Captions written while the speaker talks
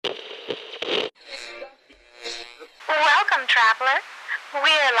traveler.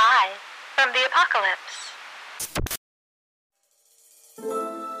 We're live from the apocalypse.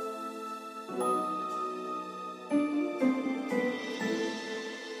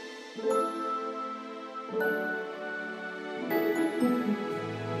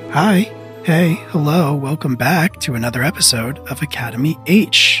 Hi, hey, hello, welcome back to another episode of Academy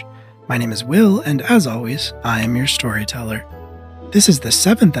H. My name is Will, and as always, I am your storyteller. This is the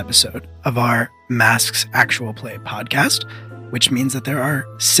 7th episode of our Masks Actual Play podcast, which means that there are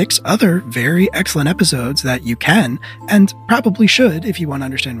 6 other very excellent episodes that you can, and probably should, if you want to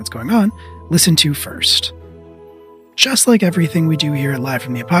understand what's going on, listen to first. Just like everything we do here at Live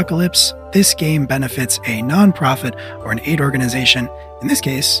from the Apocalypse, this game benefits a non-profit or an aid organization, in this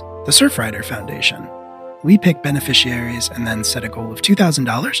case, the Surfrider Foundation. We pick beneficiaries and then set a goal of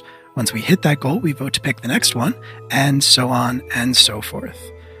 $2,000. Once we hit that goal, we vote to pick the next one, and so on and so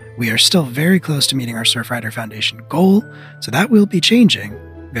forth. We are still very close to meeting our Surfrider Foundation goal, so that will be changing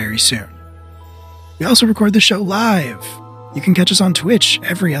very soon. We also record the show live. You can catch us on Twitch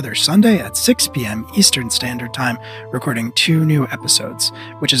every other Sunday at 6 p.m. Eastern Standard Time, recording 2 new episodes,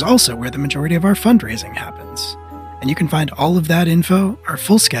 which is also where the majority of our fundraising happens. And you can find all of that info, our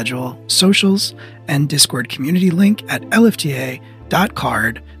full schedule, socials, and Discord community link at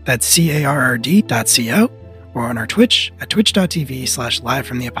lfta.card, that's CARRD.co, or on our Twitch at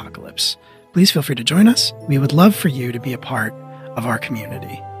twitch.tv/livefromtheapocalypse. Please feel free to join us. We would love for you to be a part of our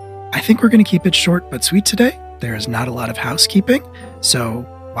community. I think we're going to keep it short but sweet today. There is not a lot of housekeeping, so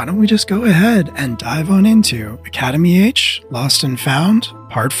why don't we just go ahead and dive on into Academy H, Lost and Found,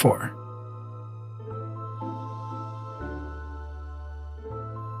 Part 4.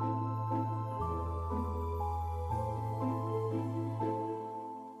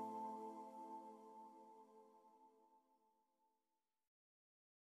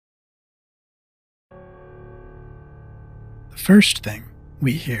 The first thing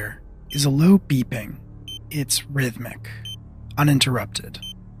we hear is a low beeping. It's rhythmic, uninterrupted.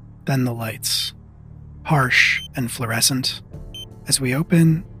 Then the lights, harsh and fluorescent. As we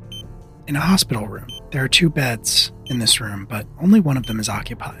open in a hospital room, there are 2 beds in this room, but only one of them is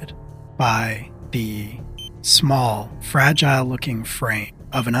occupied by the small, fragile-looking frame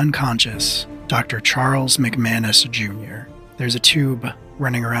of an unconscious Dr. Charles McManus Jr. There's a tube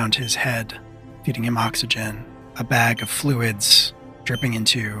running around his head, feeding him oxygen, a bag of fluids dripping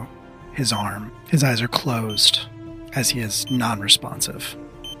into his arm. His eyes are closed as he is non-responsive.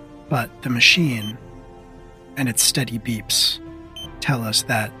 But the machine and its steady beeps tell us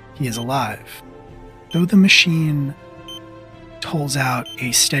that he is alive. Though the machine tolls out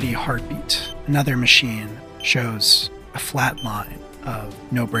a steady heartbeat, another machine shows a flat line of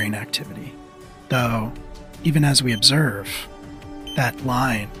no brain activity. Though, even as we observe, that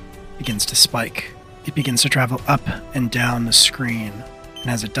line begins to spike. It begins to travel up and down the screen,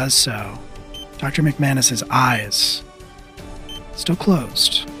 and as it does so, Dr. McManus's eyes, still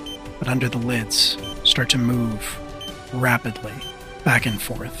closed, but under the lids, start to move rapidly back and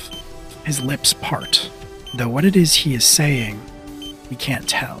forth. His lips part, though what it is he is saying, we can't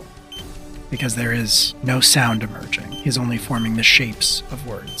tell, because there is no sound emerging. He is only forming the shapes of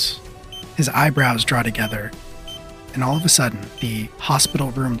words. His eyebrows draw together, and all of a sudden, the hospital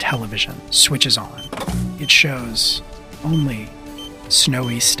room television switches on. It shows only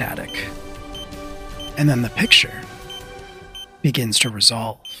snowy static. And then the picture begins to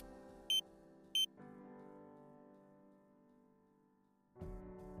resolve.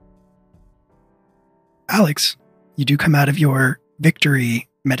 Alex, you do come out of your victory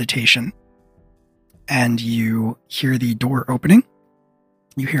meditation, and you hear the door opening.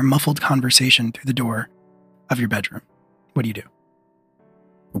 You hear muffled conversation through the door of your bedroom. What do you do?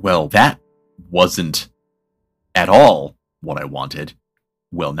 Well, that wasn't at all what I wanted.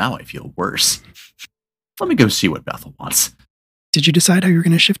 Well, now I feel worse. Let me go see what Bethel wants. Did you decide how you're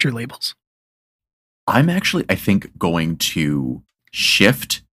going to shift your labels? I'm actually, I think, going to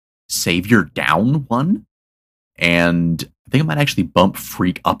shift Savior down 1, and I think I might actually bump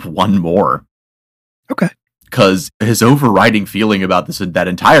Freak up 1 more. Okay. Because his overriding feeling about that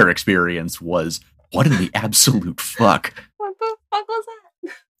entire experience was, what in the absolute fuck? What the fuck was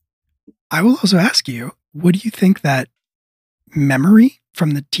that? I will also ask you, what do you think that memory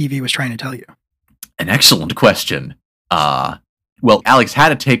from the TV was trying to tell you? An excellent question. Well, Alex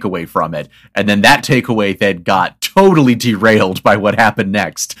had a takeaway from it, and then that takeaway then got totally derailed by what happened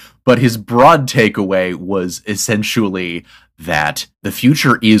next. But his broad takeaway was essentially that the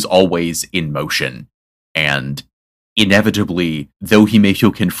future is always in motion, and inevitably, though he may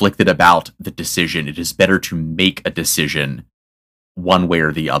feel conflicted about the decision, it is better to make a decision one way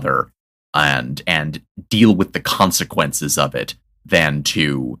or the other and deal with the consequences of it than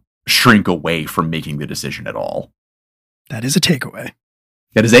to shrink away from making the decision at all. That is a takeaway.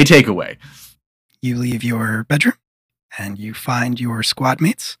 That is a takeaway. You leave your bedroom and you find your squad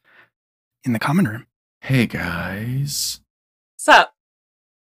mates in the common room. Hey, guys. Sup?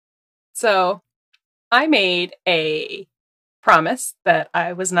 So, I made a promise that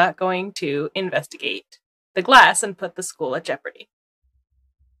I was not going to investigate the glass and put the school at jeopardy.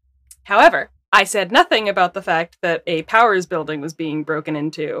 However, I said nothing about the fact that a Powers building was being broken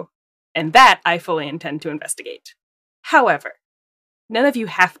into, and that I fully intend to investigate. However, none of you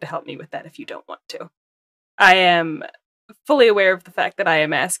have to help me with that if you don't want to. I am fully aware of the fact that I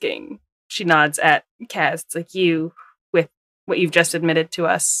am asking. She nods at Kaz. It's like, you, with what you've just admitted to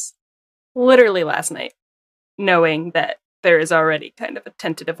us literally last night, knowing that there is already kind of a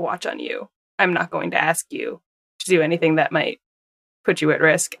tentative watch on you. I'm not going to ask you to do anything that might put you at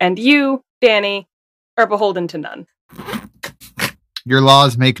risk. And you, Danny, are beholden to none. Your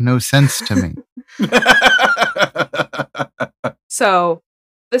laws make no sense to me. So,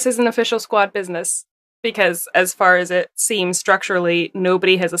 this is an official squad business, because as far as it seems structurally,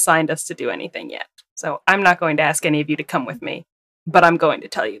 nobody has assigned us to do anything yet. So, I'm not going to ask any of you to come with me, but I'm going to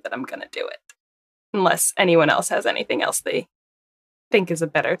tell you that I'm going to do it. Unless anyone else has anything else they think is a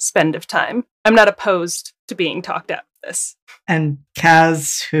better spend of time. I'm not opposed to being talked out of this. And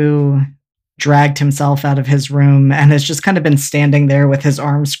Kaz, who dragged himself out of his room and has just kind of been standing there with his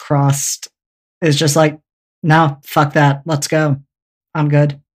arms crossed, is just like, no, fuck that. Let's go. I'm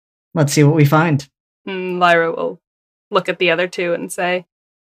good. Let's see what we find. Lyra will look at the other two and say,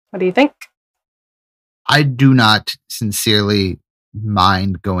 what do you think? I do not sincerely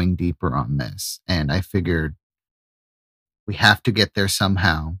mind going deeper on this, and I figured we have to get there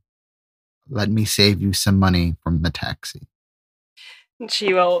somehow. Let me save you some money from the taxi.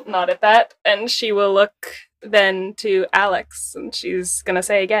 She will nod at that, and she will look then to Alex, and she's going to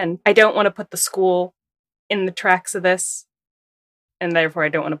say again, I don't want to put the school in the tracks of this, and therefore I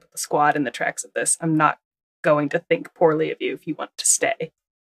don't want to put the squad in the tracks of this. I'm not going to think poorly of you if you want to stay.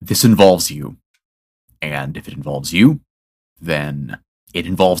 This involves you. And if it involves you, then it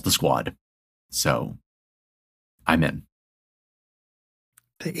involves the squad. So, I'm in.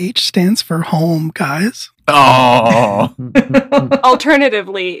 The H stands for home, guys. Oh!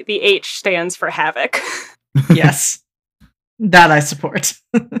 Alternatively, the H stands for havoc. Yes. That I support.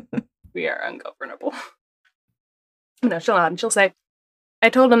 We are ungovernable. No, she'll nod and she'll say, I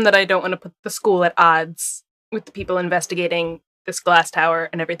told him that I don't want to put the school at odds with the people investigating this glass tower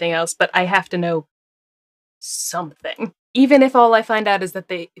and everything else, but I have to know something. Even if all I find out is that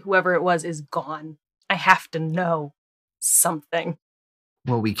whoever it was is gone, I have to know something.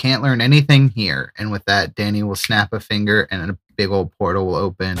 Well, we can't learn anything here. And with that, Danny will snap a finger and a big old portal will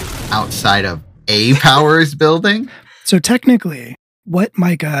open outside of a Powers building. So technically, what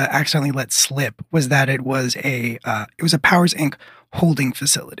Micah accidentally let slip was that it was a Powers Inc. holding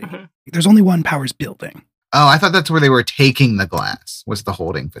facility. Mm-hmm. There's only one Powers building. Oh, I thought that's where they were taking the glass, was the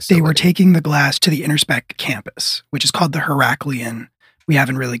holding facility. They were taking the glass to the Interspec campus, which is called the Heraclean. We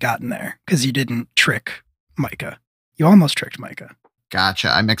haven't really gotten there because you didn't trick Micah. You almost tricked Micah. Gotcha.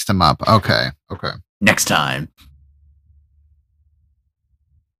 I mixed them up. Okay. Next time.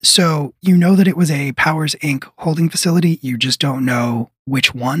 So you know that it was a Powers Inc. holding facility. You just don't know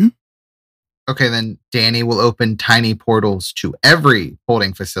which one. Okay, then Danny will open tiny portals to every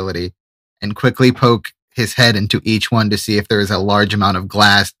holding facility and quickly poke his head into each one to see if there is a large amount of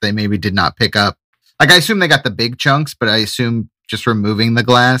glass they maybe did not pick up. Like, I assume they got the big chunks, but I assume just removing the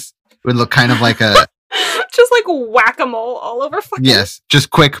glass would look kind of like a... Just like whack-a-mole all over fucking... Yes, just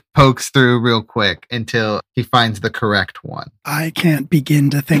quick pokes through real quick until he finds the correct one. I can't begin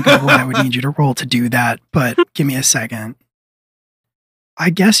to think of what I would need you to roll to do that, but give me a second. I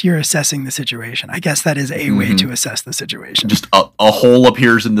guess you're assessing the situation. I guess that is a way to assess the situation. Just a hole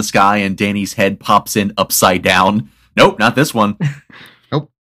appears in the sky and Danny's head pops in upside down. Nope, not this one. Nope.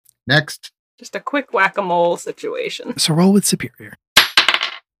 Next. Just a quick whack-a-mole situation. So roll with Superior.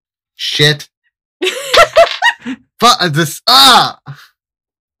 Shit. This. I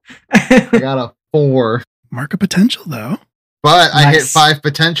got a 4. Mark a potential, though. But Nice. I hit 5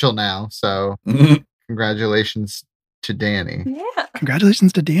 potential now, so congratulations to Danny. Yeah.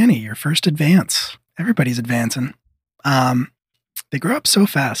 Congratulations to Danny, your first advance. Everybody's advancing. They grow up so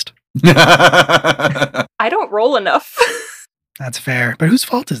fast. I don't roll enough. That's fair. But whose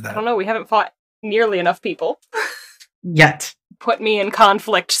fault is I that? don't know, we haven't fought nearly enough people. Yet. Put me in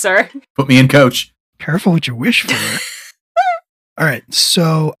conflict, sir. Put me in, coach. Careful what you wish for. All right,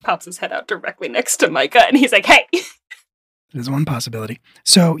 so... Pops his head out directly next to Micah, and he's like, hey! It is one possibility.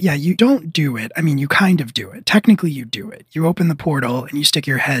 So, yeah, you don't do it. I mean, you kind of do it. Technically, you do it. You open the portal and you stick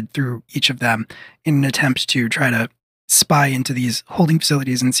your head through each of them in an attempt to try to spy into these holding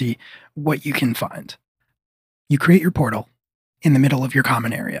facilities and see what you can find. You create your portal in the middle of your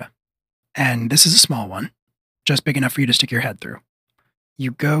common area. And this is a small one, just big enough for you to stick your head through.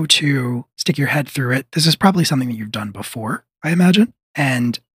 You go to stick your head through it. This is probably something that you've done before, I imagine.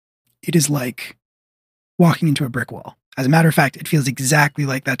 And it is like walking into a brick wall. As a matter of fact, it feels exactly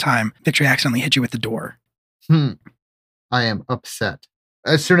like that time Victory accidentally hit you with the door. I am upset.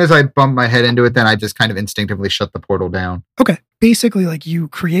 As soon as I bump my head into it, then I just kind of instinctively shut the portal down. Okay. Basically, like you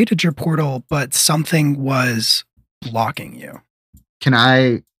created your portal, but something was blocking you. Can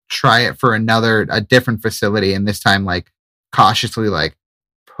I try it for a different facility, and this time, like, cautiously, like,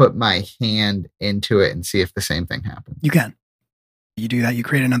 put my hand into it and see if the same thing happens? You can. You do that. You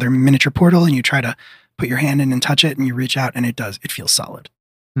create another miniature portal and you try to put your hand in and touch it and you reach out and it does. It feels solid.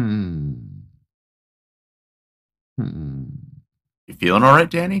 You feeling all right,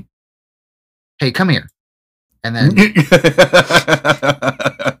 Danny? Hey, come here. And then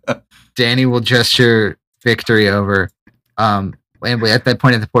Danny will gesture Victory over. And at that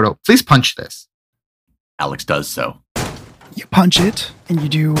point at the portal, please punch this. Alex does so. You punch it and you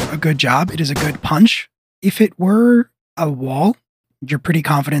do a good job. It is a good punch. If it were a wall, you're pretty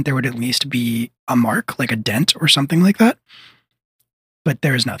confident there would at least be a mark, like a dent or something like that. But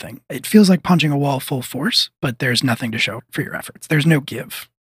there's nothing. It feels like punching a wall full force, but there's nothing to show for your efforts. There's no give.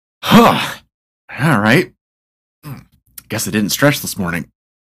 All right. Guess I didn't stretch this morning.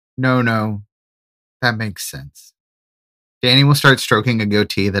 No. That makes sense. Danny will start stroking a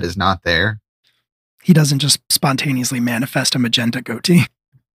goatee that is not there. He doesn't just spontaneously manifest a magenta goatee.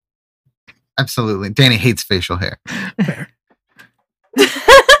 Absolutely. Danny hates facial hair. Fair.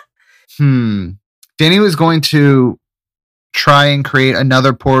 Danny was going to try and create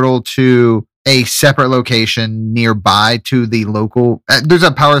another portal to a separate location nearby to the local. There's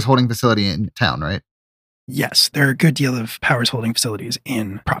a Powers holding facility in town, right? Yes, there are a good deal of Powers holding facilities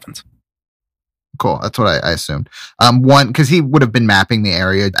in province. Cool. That's what I assumed. One, because he would have been mapping the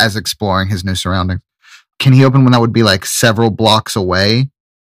area as exploring his new surroundings. Can he open one that would be like several blocks away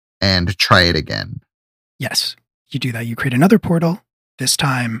and try it again? Yes, you do that. You create another portal. This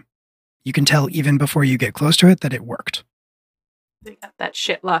time, you can tell even before you get close to it that it worked. They got that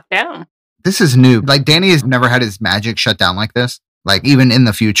shit locked down. This is new. Like, Danny has never had his magic shut down like this. Like, even in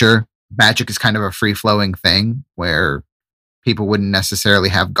the future, magic is kind of a free-flowing thing where people wouldn't necessarily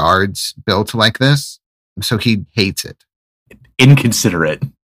have guards built like this. So he hates it. Inconsiderate.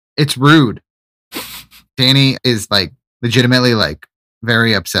 It's rude. Danny is, like, legitimately, like,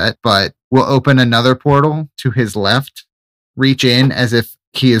 very upset, but will open another portal to his left, reach in as if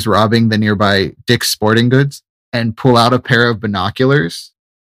he is robbing the nearby Dick's Sporting Goods, and pull out a pair of binoculars.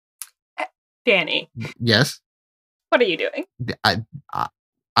 Danny. Yes? What are you doing?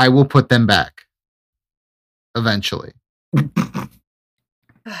 I will put them back. Eventually. And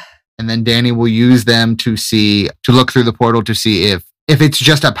then Danny will use them to look through the portal to see if it's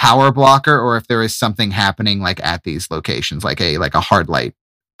just a power blocker or if there is something happening like at these locations, like a hard light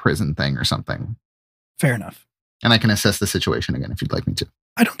prison thing or something. Fair enough. And I can assess the situation again if you'd like me to.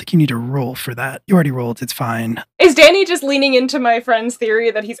 I don't think you need to roll for that. You already rolled. It's fine. Is Danny just leaning into my friend's theory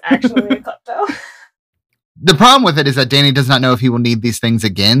that he's actually a klepto? The problem with it is that Danny does not know if he will need these things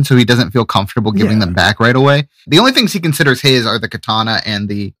again, so he doesn't feel comfortable giving them back right away. The only things he considers his are the katana and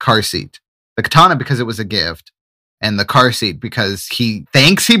the car seat. The katana because it was a gift, and the car seat because he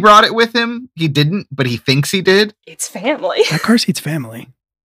thinks he brought it with him. He didn't, but he thinks he did. It's family. That car seat's family.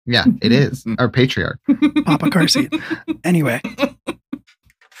 Yeah, it is. Our patriarch. Papa car seat. Anyway.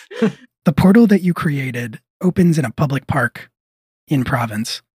 The portal that you created opens in a public park in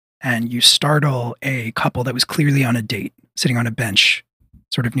province, and you startle a couple that was clearly on a date, sitting on a bench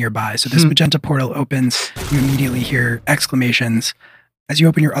sort of nearby. So this magenta portal opens, you immediately hear exclamations. As you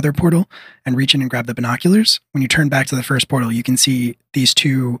open your other portal and reach in and grab the binoculars, when you turn back to the first portal, you can see these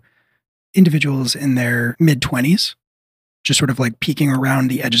two individuals in their mid-20s, just sort of like peeking around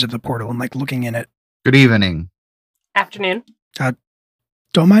the edges of the portal and like looking in it. Good evening. Afternoon.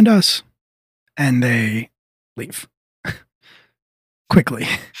 Don't mind us. And they leave. Quickly.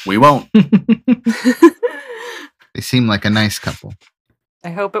 We won't. They seem like a nice couple. I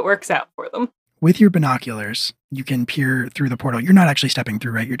hope it works out for them. With your binoculars, you can peer through the portal. You're not actually stepping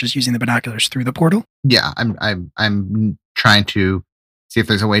through, right? You're just using the binoculars through the portal. Yeah, I'm trying to see if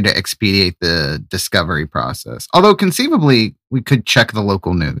there's a way to expedite the discovery process. Although conceivably, we could check the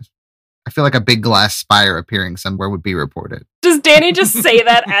local news. feel like a big glass spire appearing somewhere would be reported. Does Danny just say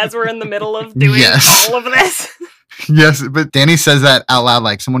that as we're in the middle of doing Yes. all of this? Yes, but Danny says that out loud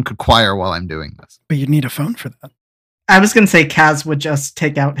like someone could choir while I'm doing this. But you'd need a phone for that. I was going to say Kaz would just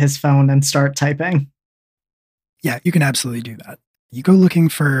take out his phone and start typing. Yeah, you can absolutely do that. You go looking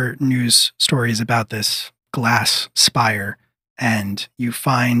for news stories about this glass spire, and you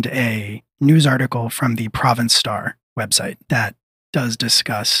find a news article from the Province Star website that does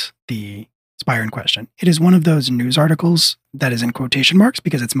discuss the spire in question. It is one of those news articles that is in quotation marks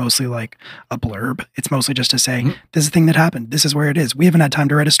because it's mostly like a blurb. It's mostly just to say, this is a thing that happened. This is where it is. We haven't had time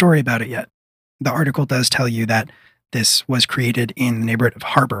to write a story about it yet. The article does tell you that this was created in the neighborhood of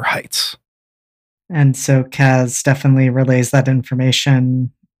Harbor Heights. And so Kaz definitely relays that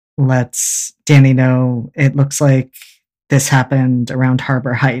information, lets Danny know it looks like this happened around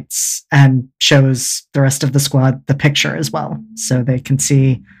Harbor Heights, and shows the rest of the squad the picture as well, so they can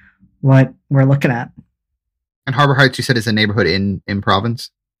see what we're looking at. And Harbor Heights, you said, is a neighborhood in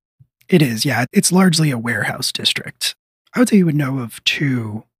Province? It is, yeah. It's largely a warehouse district. I would say you would know of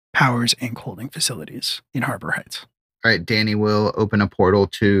 2 Powers Inc. holding facilities in Harbor Heights. All right, Danny will open a portal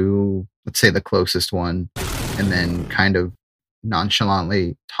to, let's say, the closest one, and then kind of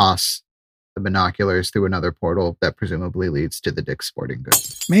nonchalantly toss the binoculars through another portal that presumably leads to the Dick's Sporting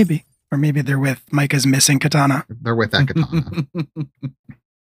Goods. Maybe. Or maybe they're with Micah's missing katana. They're with that katana.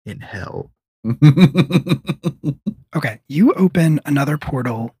 In hell. Okay, you open another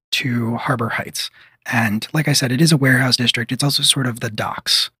portal to Harbor Heights. And like I said, it is a warehouse district. It's also sort of the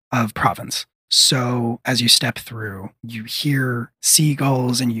docks of Province. So as you step through, you hear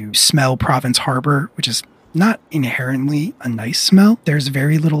seagulls and you smell Province Harbor, which is not inherently a nice smell. There's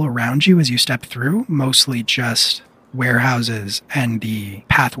very little around you as you step through, mostly just warehouses and the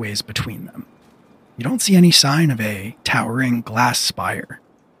pathways between them. You don't see any sign of a towering glass spire.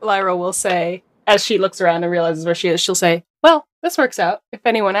 Lyra will say, as she looks around and realizes where she is, she'll say, well, this works out, if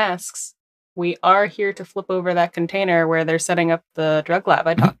anyone asks. We are here to flip over that container where they're setting up the drug lab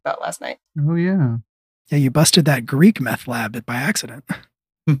I talked about last night. Oh, yeah. Yeah, you busted that Greek meth lab by accident.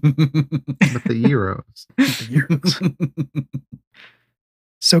 With the Euros. The Euros.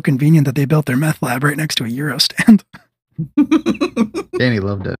 So convenient that they built their meth lab right next to a Euro stand. Danny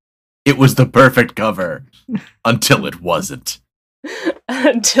loved it. It was the perfect cover until it wasn't.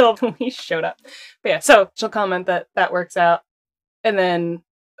 Until we showed up. But yeah, so she'll comment that that works out. And then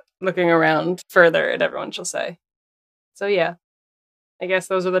looking around further at everyone, she'll say, so yeah, I guess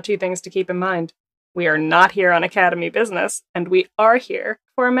those are the 2 things to keep in mind. We are not here on Academy business, and we are here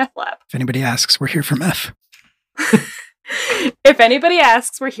for a meth lab. If anybody asks, we're here for meth. If anybody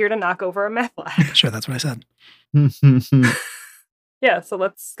asks, we're here to knock over a meth lab. Sure, that's what I said. Yeah, so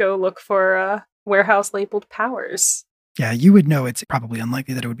let's go look for warehouse labeled Powers. Yeah, you would know it's probably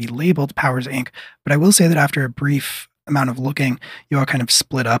unlikely that it would be labeled Powers Inc., but I will say that after a brief amount of looking, you all kind of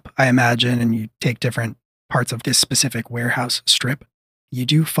split up, I imagine, and you take different parts of this specific warehouse strip. You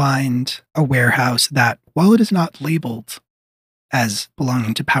do find a warehouse that, while it is not labeled as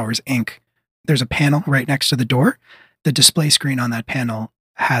belonging to Powers Inc., there's a panel right next to the door. The display screen on that panel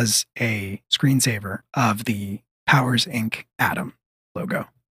has a screensaver of the Powers Inc. Atom logo.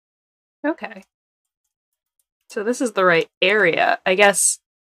 Okay. So this is the right area. I guess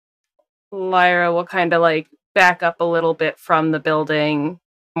Lyra will kind of like back up a little bit from the building,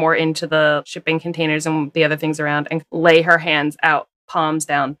 more into the shipping containers and the other things around, and lay her hands out, palms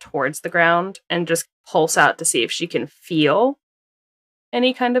down towards the ground, and just pulse out to see if she can feel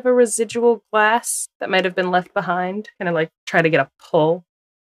any kind of a residual glass that might have been left behind. Kind of like try to get a pull.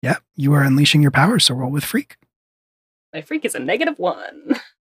 Yeah, you are unleashing your powers, so roll with Freak. My Freak is a -1.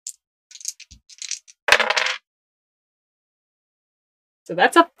 So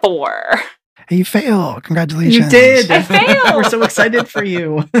that's a 4. Hey, you fail. Congratulations. You did. I failed. We're so excited for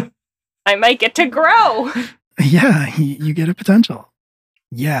you. I might get to grow. Yeah, you get a potential.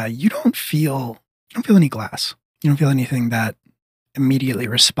 Yeah, you don't feel any glass. You don't feel anything that immediately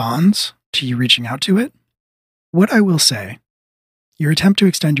responds to you reaching out to it. What I will say, your attempt to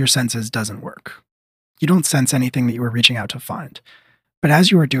extend your senses doesn't work. You don't sense anything that you were reaching out to find. But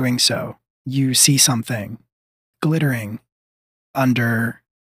as you are doing so, you see something glittering under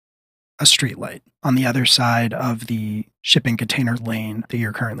a streetlight on the other side of the shipping container lane that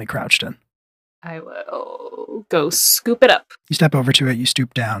you're currently crouched in. I will go scoop it up. You step over to it, you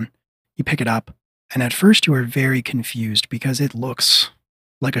stoop down, you pick it up, and at first you are very confused because it looks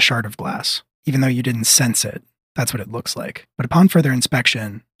like a shard of glass. Even though you didn't sense it, that's what it looks like. But upon further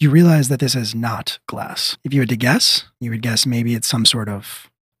inspection, you realize that this is not glass. If you had to guess, you would guess maybe it's some sort of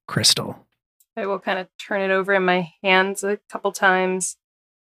crystal. I will kind of turn it over in my hands a couple times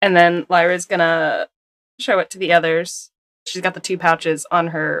And then Lyra's gonna show it to the others. She's got the 2 pouches on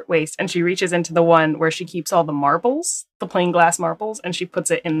her waist, and she reaches into the one where she keeps all the marbles, the plain glass marbles, and she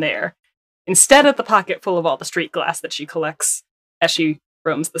puts it in there instead of the pocket full of all the street glass that she collects as she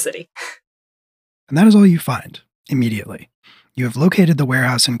roams the city. And that is all you find immediately. You have located the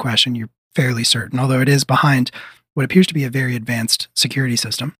warehouse in question, you're fairly certain, although it is behind what appears to be a very advanced security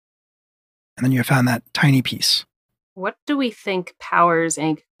system. And then you have found that tiny piece. What do we think Powers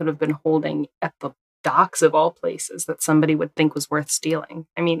Inc. could have been holding at the docks of all places that somebody would think was worth stealing?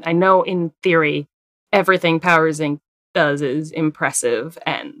 I mean, I know in theory, everything Powers Inc. does is impressive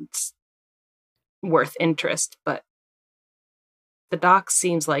and worth interest, but the docks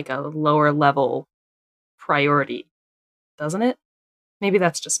seems like a lower level priority, doesn't it? Maybe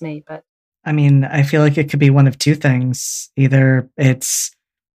that's just me, but... I mean, I feel like it could be one of 2 things. Either it's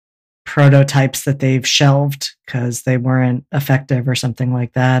prototypes that they've shelved because they weren't effective or something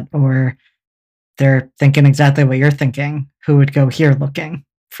like that, or they're thinking exactly what you're thinking. Who would go here looking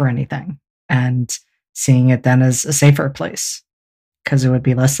for anything? And seeing it then as a safer place because it would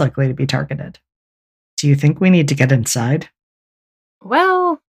be less likely to be targeted. Do you think we need to get inside?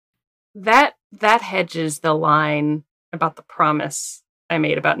 Well, that hedges the line about the promise I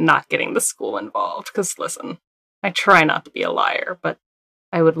made about not getting the school involved. Because listen, I try not to be a liar, but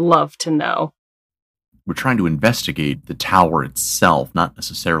I would love to know. We're trying to investigate the tower itself, not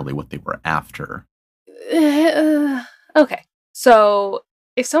necessarily what they were after. Okay, so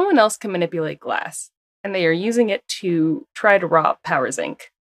if someone else can manipulate glass, and they are using it to try to rob Powers Inc.,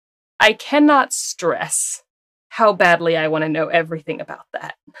 I cannot stress how badly I want to know everything about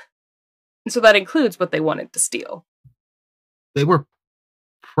that. And so that includes what they wanted to steal. They were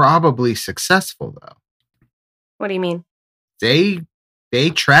probably successful, though. What do you mean? They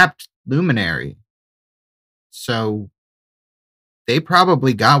trapped Luminary. So they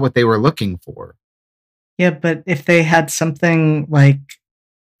probably got what they were looking for. Yeah, but if they had something like,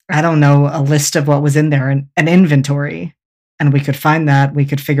 I don't know, a list of what was in there, an inventory, and we could find that, we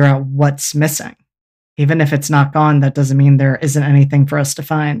could figure out what's missing. Even if it's not gone, that doesn't mean there isn't anything for us to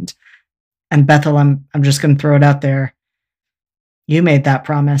find. And Bethel, I'm just going to throw it out there. You made that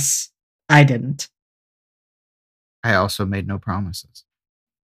promise. I didn't. I also made no promises.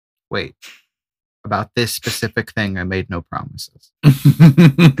 Wait, about this specific thing, I made no promises.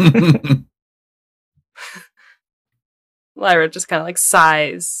 Lyra just kind of like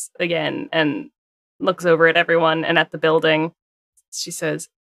sighs again and looks over at everyone and at the building. She says,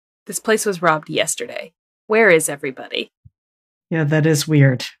 "This place was robbed yesterday. Where is everybody?" Yeah, that is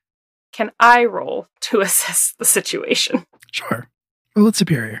weird. Can I roll to assess the situation? Sure. Roll it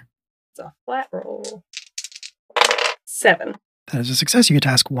superior. It's a flat roll. 7. That is a success. You get to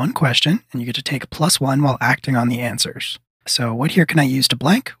ask one question, and you get to take +1 while acting on the answers. So what here can I use to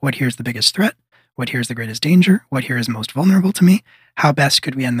blank? What here is the biggest threat? What here is the greatest danger? What here is most vulnerable to me? How best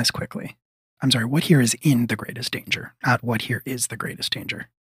could we end this quickly? I'm sorry, what here is in the greatest danger, not what here is the greatest danger.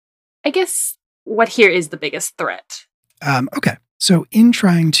 I guess what here is the biggest threat. Okay, so in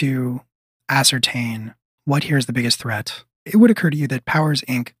trying to ascertain what here is the biggest threat, it would occur to you that Powers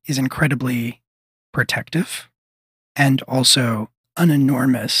Inc. is incredibly protective and also an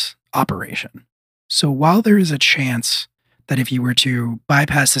enormous operation. So while there is a chance that if you were to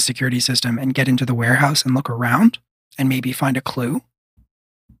bypass the security system and get into the warehouse and look around and maybe find a clue,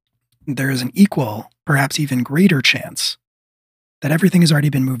 there is an equal, perhaps even greater chance that everything has already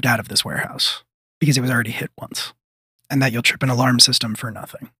been moved out of this warehouse because it was already hit once, and that you'll trip an alarm system for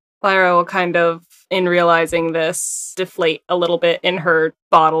nothing. Lyra will kind of, in realizing this, deflate a little bit in her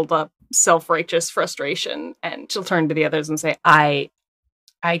bottled up self-righteous frustration, and she'll turn to the others and say, I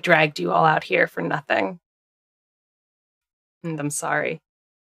dragged you all out here for nothing. And I'm sorry.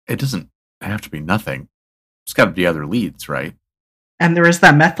 It doesn't have to be nothing. There's got to be other leads, right? And there is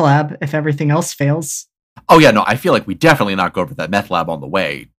that meth lab if everything else fails. Oh, yeah, no, I feel like we definitely not go over that meth lab on the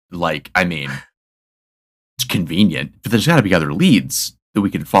way. Like, I mean, it's convenient, but there's got to be other leads that we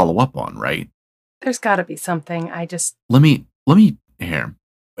can follow up on, right? There's got to be something. Let me here.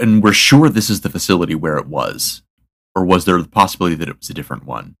 And we're sure this is the facility where it was. Or was there the possibility that it was a different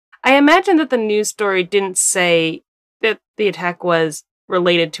one? I imagine that the news story didn't say that the attack was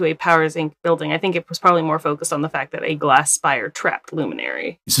related to a Powers Inc. building. I think it was probably more focused on the fact that a glass spire trapped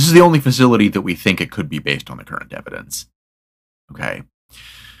Luminary. This is the only facility that we think it could be based on the current evidence. Okay.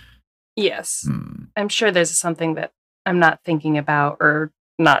 Yes. I'm sure there's something that I'm not thinking about or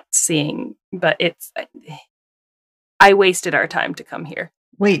not seeing, but I wasted our time to come here.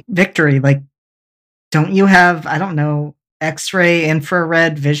 Wait, Victory, like, don't you have, I don't know, X-ray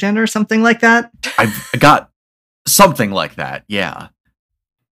infrared vision or something like that? I've got something like that, yeah.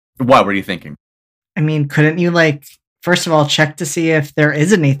 What were you thinking? I mean, couldn't you, like, first of all, check to see if there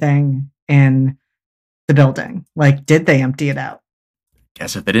is anything in the building? Like, did they empty it out?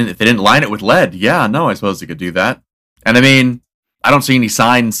 Guess if they didn't line it with lead, yeah, no, I suppose they could do that. And I mean, I don't see any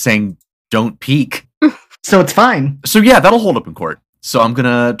signs saying don't peek. So it's fine. So yeah, that'll hold up in court. So I'm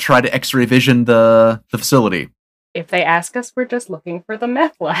gonna try to X-ray vision the facility. If they ask us, we're just looking for the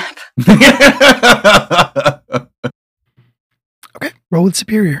meth lab. Okay, roll with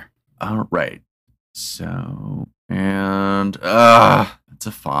superior. All right. So, and that's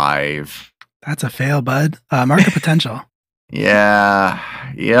a 5. That's a fail, bud. Mark a potential. Yeah.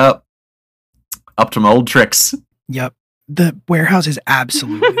 Yep. Up to my old tricks. Yep. The warehouse is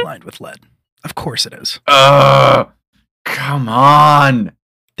absolutely lined with lead. Of course it is. Come on.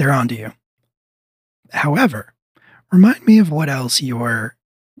 They're onto you. However, remind me of what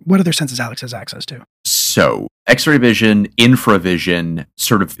other senses Alex has access to. So, X-ray vision, infravision,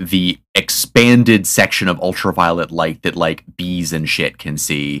 sort of the expanded section of ultraviolet light that, like, bees and shit can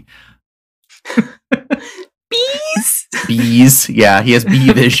see. Bees? Bees, yeah, he has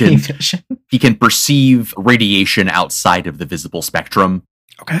bee vision. Bee vision. He can perceive radiation outside of the visible spectrum.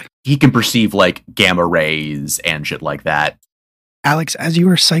 Okay. He can perceive, like, gamma rays and shit like that. Alex, as you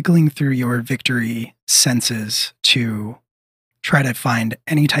are cycling through your victory senses to try to find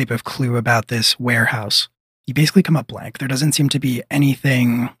any type of clue about this warehouse, you basically come up blank. There doesn't seem to be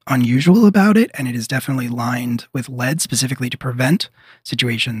anything unusual about it, and it is definitely lined with lead specifically to prevent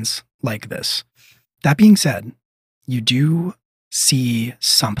situations like this. That being said, you do see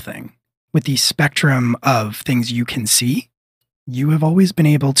something. With the spectrum of things you can see, you have always been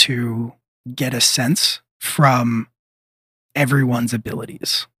able to get a sense from everyone's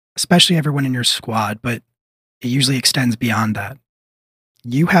abilities, especially everyone in your squad, but it usually extends beyond that.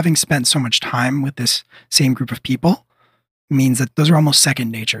 You having spent so much time with this same group of people means that those are almost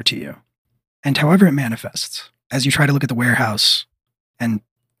second nature to you. And however it manifests, as you try to look at the warehouse and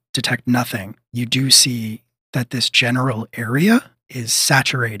detect nothing, you do see that this general area is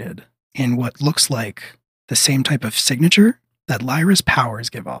saturated in what looks like the same type of signature that Lyra's powers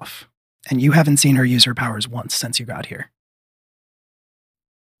give off. And you haven't seen her use her powers once since you got here.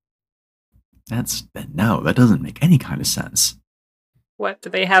 No, that doesn't make any kind of sense. What, do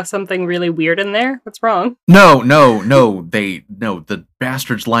they have something really weird in there? What's wrong? No, the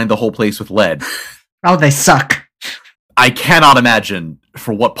bastards lined the whole place with lead. Oh, they suck. I cannot imagine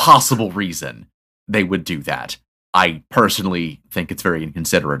for what possible reason they would do that. I personally think it's very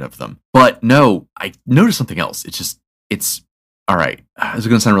inconsiderate of them. But no, I noticed something else. It's all right. This is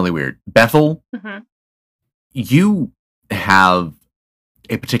going to sound really weird. Bethel, you have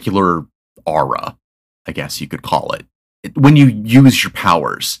a particular aura, I guess you could call it. When you use your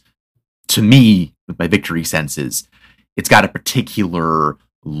powers, to me, with my victory senses, it's got a particular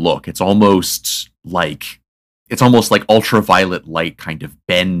look. It's almost like ultraviolet light kind of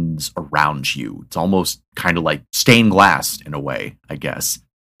bends around you. It's almost kind of like stained glass in a way, I guess.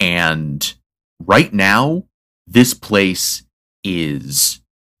 And right now, this place is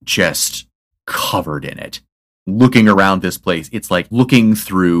just covered in it. Looking around this place, it's like looking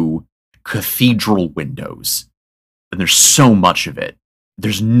through cathedral windows. And there's so much of it.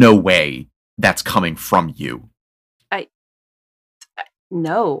 There's no way that's coming from you. I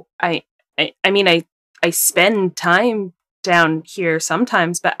spend time down here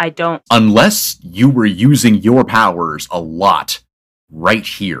sometimes, but I don't. Unless you were using your powers a lot right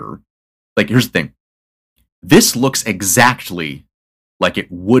here. Like, here's the thing. This looks exactly like it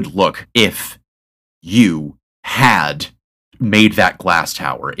would look if you had made that glass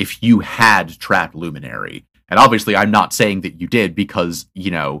tower, if you had trapped Luminary. And obviously, I'm not saying that you did because,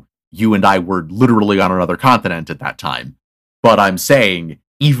 you and I were literally on another continent at that time. But I'm saying,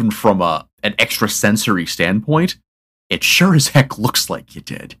 even from an extrasensory standpoint, it sure as heck looks like you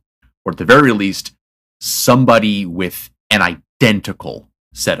did. Or at the very least, somebody with an identical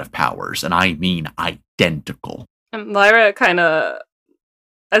set of powers. And I mean identical. And Lyra kind of,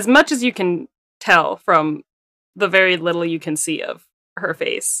 as much as you can tell from the very little you can see of her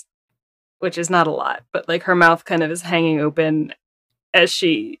face, which is not a lot, but like her mouth kind of is hanging open as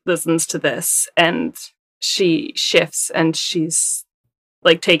she listens to this, and she shifts and she's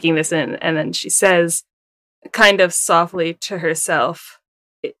like taking this in, and then she says kind of softly to herself,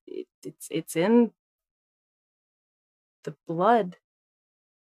 it's in the blood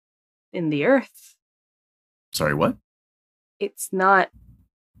in the earth. Sorry, what? It's not.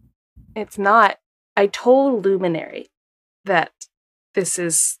 I told Luminary that this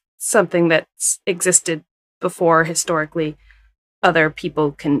is something that's existed before historically. Other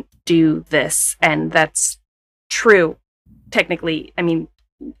people can do this, and that's true. Technically, I mean,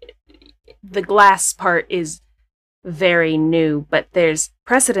 the glass part is very new, but there's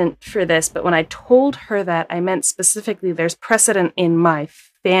precedent for this. But when I told her that, I meant specifically there's precedent in my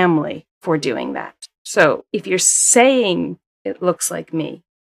family for doing that. So if you're saying it looks like me,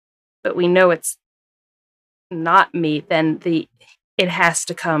 but we know it's not me, then it has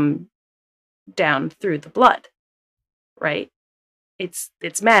to come down through the blood, right? It's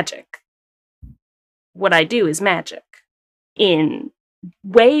magic. What I do is magic. In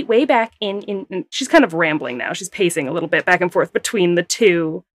way back in she's kind of rambling now. She's pacing a little bit back and forth between the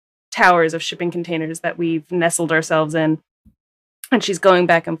two towers of shipping containers that we've nestled ourselves in. And she's going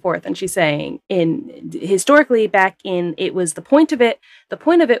back and forth, and she's saying, historically back in, it was the point of it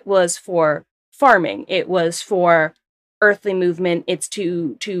was for farming. It was for earthly movement. It's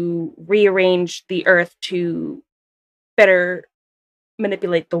to rearrange the earth to better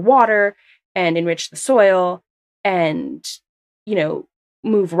manipulate the water and enrich the soil and,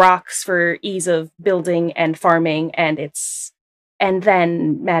 move rocks for ease of building and farming. And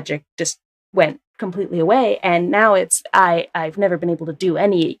then magic just went completely away. And now I've never been able to do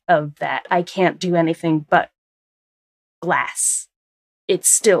any of that. I can't do anything but glass. It's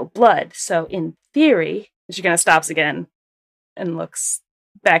still blood. So in theory, she kind of stops again and looks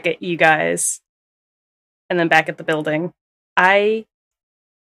back at you guys and then back at the building. I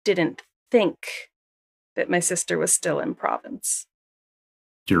didn't think that my sister was still in Province.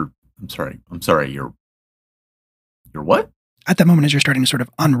 I'm sorry, you're what? At that moment, as you're starting to sort of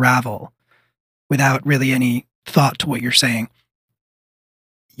unravel without really any thought to what you're saying,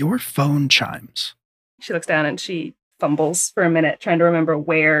 your phone chimes. She looks down and she fumbles for a minute, trying to remember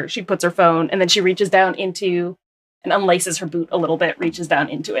where she puts her phone, and then she reaches down into and unlaces her boot a little bit, reaches down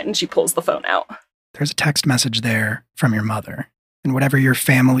into it, and she pulls the phone out. There's a text message there from your mother, and whatever your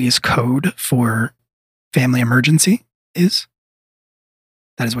family's code for family emergency is,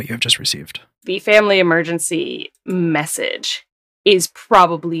 that is what you have just received. The family emergency message is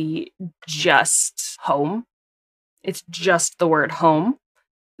probably just home. It's just the word home.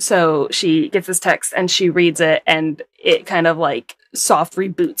 So she gets this text and she reads it, and it kind of like soft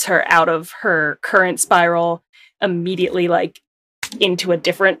reboots her out of her current spiral immediately, like into a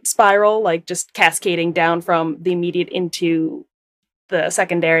different spiral, like just cascading down from the immediate into the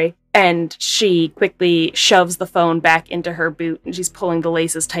secondary. And she quickly shoves the phone back into her boot, and she's pulling the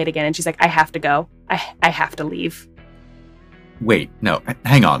laces tight again. And she's like, I have to go. I have to leave. Wait, no,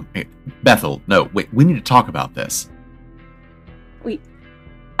 hang on. Bethel, no, wait, we need to talk about this.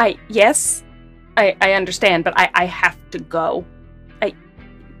 Yes, I understand, but I have to go.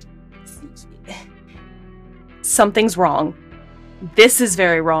 Something's wrong. This is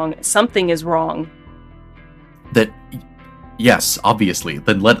very wrong. Something is wrong. Yes, obviously.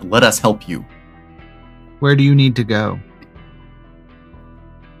 Then let us help you. Where do you need to go?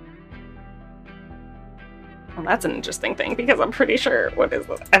 Well, that's an interesting thing, because I'm pretty sure, what is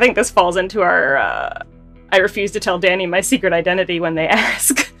this? I think this falls into our, I refuse to tell Danny my secret identity when they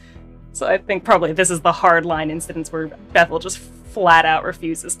ask. So I think probably this is the hard line instance where Bethel just flat out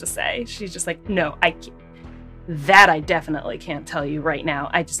refuses to say. She's just like, no, I can't. That I definitely can't tell you right now.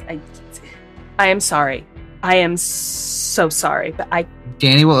 I am sorry. I am so sorry, but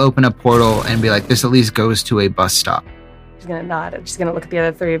Danny will open a portal and be like, this at least goes to a bus stop. She's gonna nod, and she's gonna look at the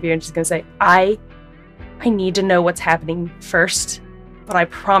other three of you, and she's gonna say, I need to know what's happening first, but I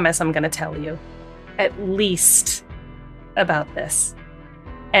promise I'm gonna tell you at least about this.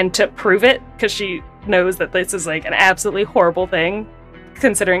 And to prove it, because she knows that this is like an absolutely horrible thing,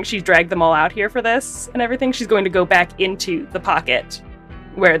 considering she's dragged them all out here for this and everything, she's going to go back into the pocket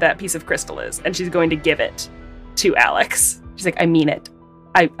where that piece of crystal is, and she's going to give it to Alex. She's like, I mean it.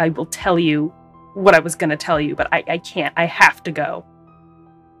 I will tell you what I was going to tell you, but I can't. I have to go.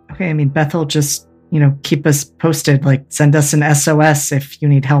 Okay, I mean, Bethel, just, keep us posted. Like, send us an SOS if you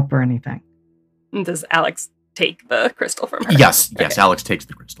need help or anything. Does Alex take the crystal from her? Yes, Okay. Alex takes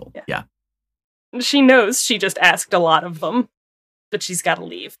the crystal. Yeah. She knows she just asked a lot of them, but she's got to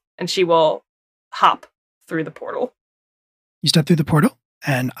leave, and she will hop through the portal. You step through the portal,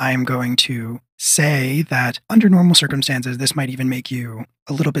 and I'm going to say that under normal circumstances, this might even make you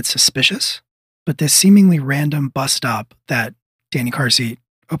a little bit suspicious. But this seemingly random bus stop that Danny Carseat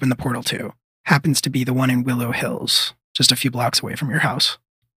opened the portal to happens to be the one in Willow Hills, just a few blocks away from your house.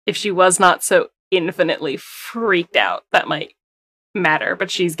 If she was not so infinitely freaked out, that might matter,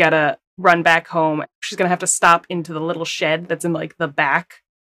 but she's got to run back home. She's going to have to stop into the little shed that's in like the back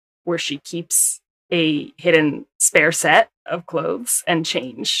where she keeps a hidden spare set of clothes and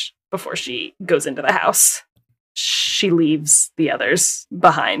change before she goes into the house. She leaves the others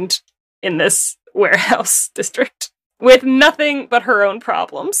behind in this warehouse district. with nothing but her own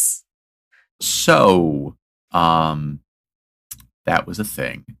problems. So, that was a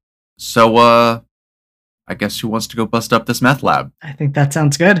thing. So, I guess who wants to go bust up this meth lab? I think that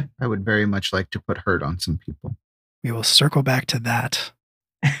sounds good. I would very much like to put hurt on some people. We will circle back to that.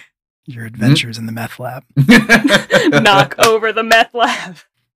 Your adventures in the meth lab. Knock over the meth lab.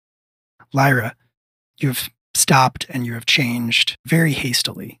 Lyra, you've stopped and you have changed very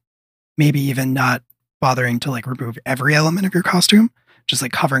hastily. Maybe even not bothering to remove every element of your costume, just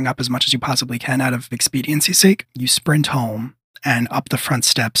covering up as much as you possibly can out of expediency's sake. You sprint home and up the front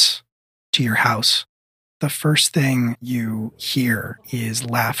steps to your house. The first thing you hear is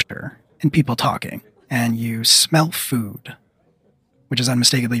laughter and people talking, and you smell food, which is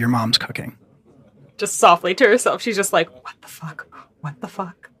unmistakably your mom's cooking. Just softly to herself, she's just like, what the fuck? What the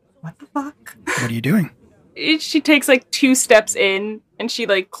fuck? What the fuck? What are you doing? She takes 2 steps in, and she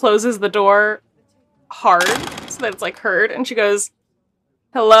closes the door hard so that it's heard, and she goes,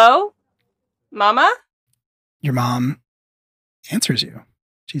 hello? Mama? Your mom answers you.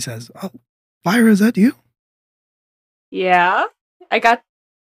 She says, oh, Lyra, is that you? Yeah, I got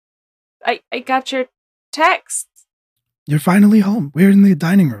your text. You're finally home. We're in the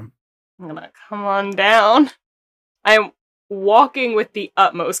dining room. I'm gonna come on down. I'm walking with the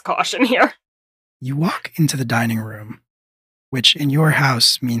utmost caution here. You walk into the dining room, which in your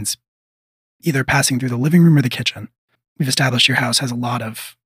house means either passing through the living room or the kitchen. We've established your house has a lot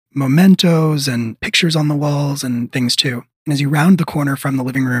of mementos and pictures on the walls and things too. And as you round the corner from the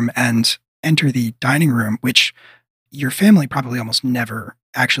living room and enter the dining room, which your family probably almost never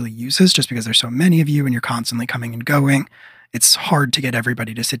actually uses just because there's so many of you and you're constantly coming and going, it's hard to get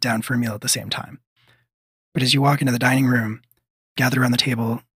everybody to sit down for a meal at the same time. But as you walk into the dining room, gather around the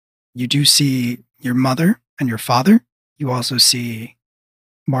table, you do see your mother and your father. You also see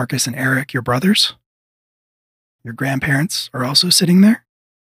Marcus and Eric, your brothers. Your grandparents are also sitting there.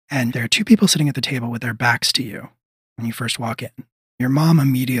 And there are 2 people sitting at the table with their backs to you when you first walk in. Your mom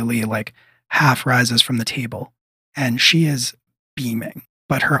immediately half rises from the table and she is beaming,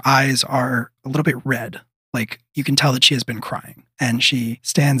 but her eyes are a little bit red. You can tell that she has been crying. And she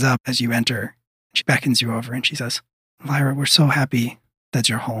stands up as you enter. She beckons you over and she says, Lyra, we're so happy that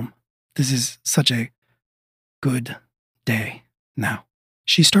you're home. This is such a good day now.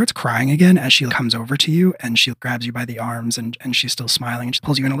 She starts crying again as she comes over to you and she grabs you by the arms and she's still smiling and she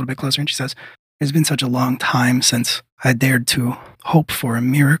pulls you in a little bit closer and she says, it's been such a long time since I dared to hope for a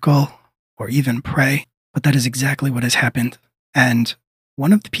miracle or even pray, but that is exactly what has happened. And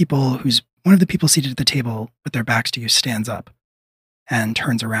one of the people seated at the table with their backs to you stands up and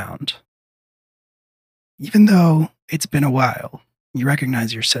turns around. Even though it's been a while, you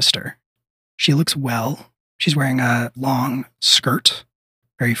recognize your sister. She looks well. She's wearing a long skirt,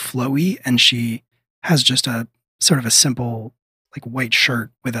 very flowy, and she has just a sort of a simple white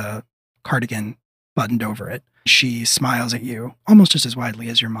shirt with a cardigan buttoned over it. She smiles at you almost just as widely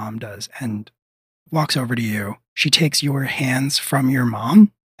as your mom does and walks over to you. She takes your hands from your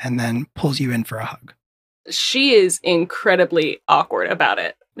mom and then pulls you in for a hug. She is incredibly awkward about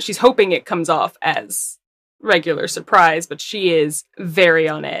it. She's hoping it comes off as regular surprise, but she is very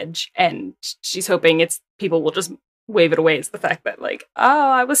on edge, and she's hoping people will just wave it away. It's the fact that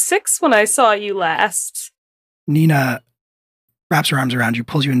I was 6 when I saw you last. Nina wraps her arms around you,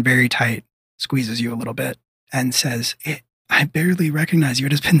 pulls you in very tight, squeezes you a little bit, and says, I barely recognize you.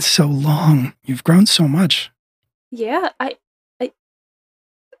 It has been so long. You've grown so much. Yeah, I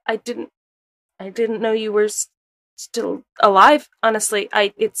didn't know you were still alive, honestly.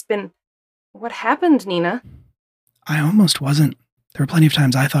 What happened, Nina? I almost wasn't. There were plenty of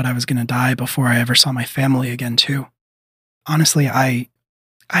times I thought I was going to die before I ever saw my family again, too. Honestly, I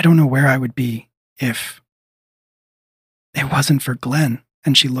don't know where I would be if it wasn't for Glenn.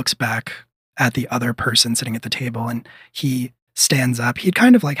 And she looks back at the other person sitting at the table and he stands up. He'd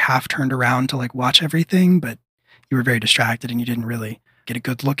kind of half turned around to watch everything, but you were very distracted and you didn't really get a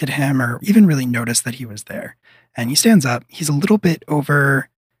good look at him or even really notice that he was there. And he stands up. He's a little bit over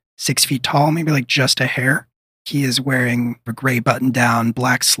 6 feet tall, maybe just a hair. He is wearing a gray button down,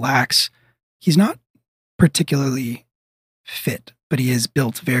 black slacks. He's not particularly fit, but he is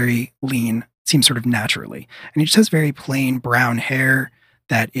built very lean, seems sort of naturally. And he just has very plain brown hair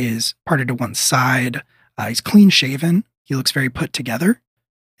that is parted to one side. He's clean shaven. He looks very put together.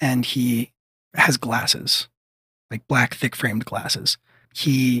 And he has glasses, black, thick framed glasses.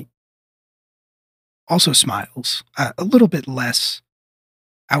 He also smiles a little bit less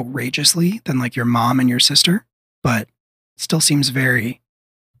outrageously than your mom and your sister, but still seems very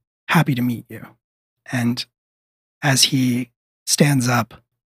happy to meet you. And as he stands up,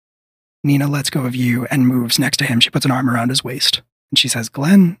 Nina lets go of you and moves next to him. She puts an arm around his waist. And she says,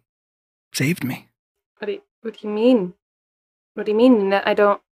 Glenn saved me. What do you mean? What do you mean, Nina? I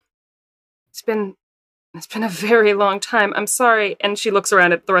don't... It's been a very long time. I'm sorry. And she looks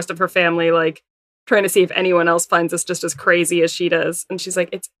around at the rest of her family, like, trying to see if anyone else finds this just as crazy as she does. And she's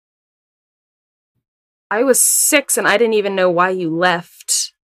like, I was 6 and I didn't even know why you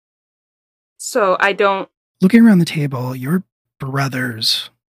left. So I don't... Looking around the table, your brothers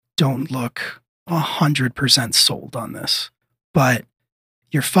don't look 100% sold on this. But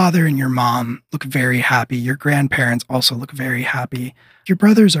your father and your mom look very happy. Your grandparents also look very happy. Your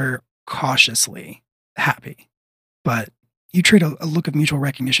brothers are cautiously happy. But you trade a look of mutual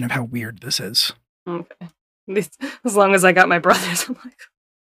recognition of how weird this is. Okay. As long as I got my brothers, I'm like...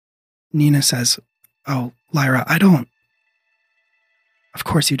 Nina says, oh, Lyra, I don't... Of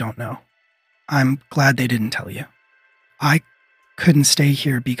course you don't know. I'm glad they didn't tell you. I couldn't stay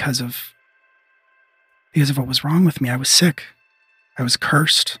here because of what was wrong with me. I was sick. I was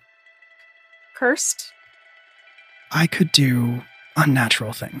cursed. Cursed? I could do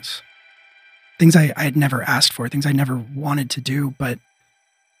unnatural things. Things I had never asked for, things I never wanted to do, but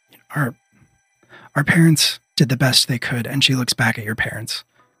our parents did the best they could, and she looks back at your parents.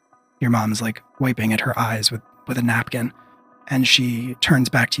 Your mom's like wiping at her eyes with a napkin, and she turns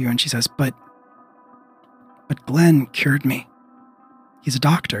back to you and she says, But Glenn cured me. He's a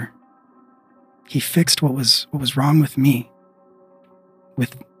doctor. He fixed what was wrong with me.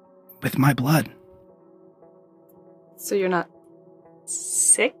 With my blood. So you're not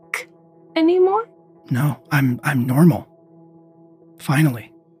sick anymore? No, I'm normal.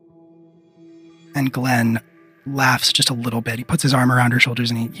 Finally. And Glenn laughs just a little bit. He puts his arm around her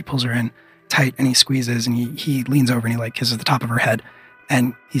shoulders and he pulls her in tight and he squeezes and he leans over and he like kisses the top of her head.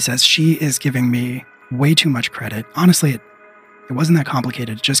 And he says, she is giving me way too much credit. Honestly, it wasn't that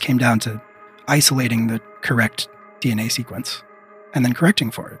complicated. It just came down to isolating the correct DNA sequence and then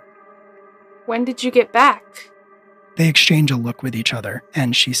correcting for it. When did you get back? They exchange a look with each other,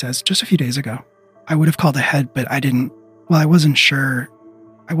 and she says, just a few days ago. I would have called ahead, but I wasn't sure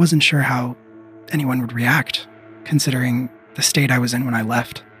how anyone would react, considering the state I was in when I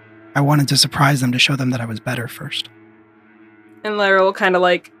left. I wanted to surprise them to show them that I was better first. And Lyra will kind of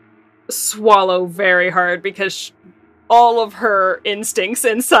like swallow very hard because all of her instincts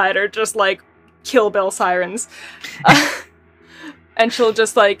inside are just like Kill Bill sirens. And she'll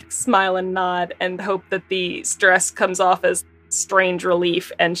just like smile and nod and hope that the stress comes off as strange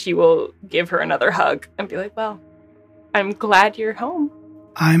relief, and she will give her another hug and be like, well, I'm glad you're home.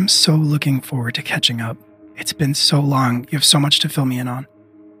 I'm so looking forward to catching up. It's been so long. You have so much to fill me in on.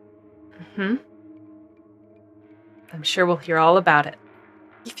 Mm-hmm. I'm sure we'll hear all about it.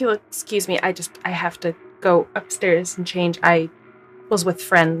 If you'll excuse me, I have to go upstairs and change. I was with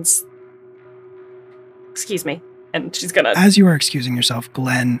friends. Excuse me. And she's gonna... As you are excusing yourself,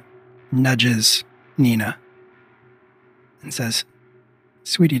 Glenn nudges Nina and says,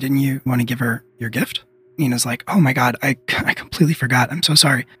 sweetie, didn't you want to give her your gift? Nina's like, oh my God, I completely forgot. I'm so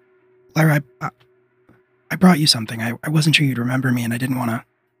sorry. Lyra, I brought you something. I wasn't sure you'd remember me, and I didn't want to...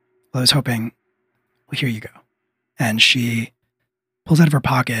 Well, I was hoping... Well, here you go. And she pulls out of her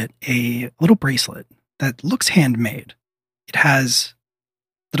pocket a little bracelet that looks handmade. It has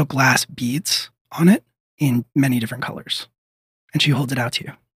little glass beads on it in many different colors. And she holds it out to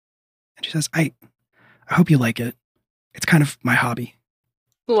you. And she says, I hope you like it. It's kind of my hobby.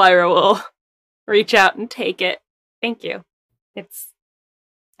 Lyra will reach out and take it. Thank you.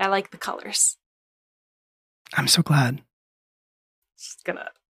 I like the colors. I'm so glad. She's gonna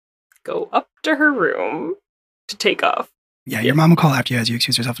go up to her room to take off. Yeah, your mom will call after you as you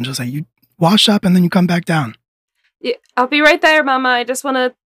excuse yourself, and she'll say, you wash up and then you come back down. Yeah, I'll be right there, Mama. I just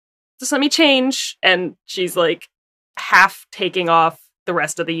let me change. And she's like half taking off the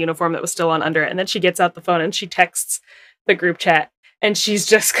rest of the uniform that was still on under it. And then she gets out the phone and she texts the group chat, and she's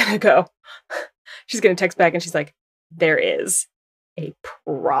just gonna go, she's gonna text back and she's like, there is a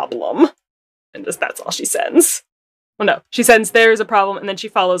problem. And just that's all she sends. Well, no, she sends there's a problem, and then she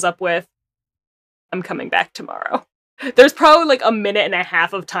follows up with, I'm coming back tomorrow. There's probably like a minute and a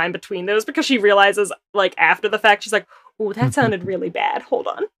half of time between those because she realizes like after the fact, she's like, oh, that sounded really bad. Hold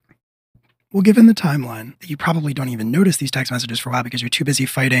on. Well, given the timeline, you probably don't even notice these text messages for a while because you're too busy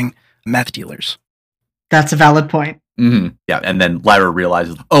fighting meth dealers. That's a valid point. Mm-hmm. Yeah, and then Lyra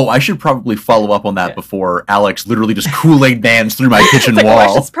realizes, oh, I should probably follow up on that before Alex literally just Kool-Aid dance through my kitchen like, wall. Oh,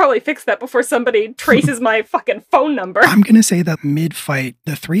 I should probably fix that before somebody traces my fucking phone number. I'm going to say that mid-fight,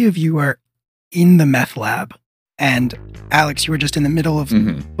 the three of you are in the meth lab. And Alex, you were just in the middle of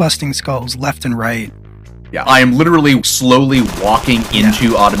busting skulls left and right. Yeah, I am literally slowly walking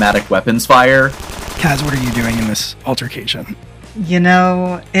into automatic weapons fire. Kaz, what are you doing in this altercation? You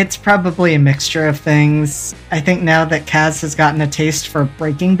know, it's probably a mixture of things. I think now that Kaz has gotten a taste for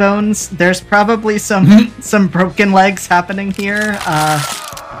breaking bones, there's probably some broken legs happening here.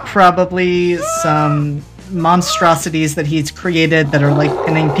 Probably some monstrosities that he's created that are like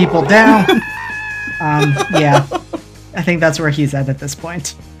pinning people down. Yeah, I think that's where he's at this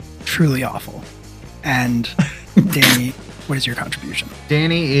point. Truly awful. And Danny, what is your contribution?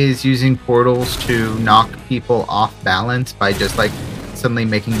 Danny is using portals to knock people off balance by just like suddenly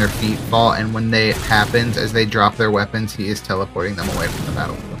making their feet fall, and when that happens, as they drop their weapons, he is teleporting them away from the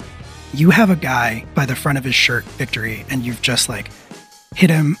battlefield. You have a guy by the front of his shirt, Victory, and you've just like hit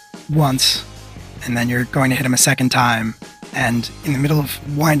him once, and then you're going to hit him a second time, and in the middle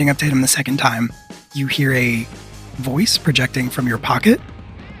of winding up to hit him the second time, you hear a voice projecting from your pocket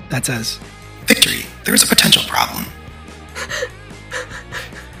that says, "Victory, there's a potential problem."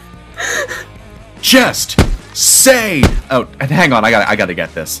 Just say... Oh, hang on, I gotta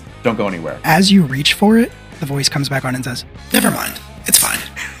get this. Don't go anywhere. As you reach for it, the voice comes back on and says, "Never mind, it's fine."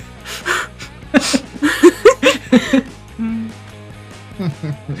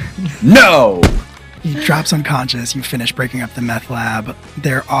 No! He drops unconscious. You finish breaking up the meth lab.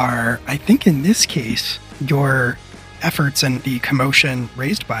 There are, I think in this case, your efforts and the commotion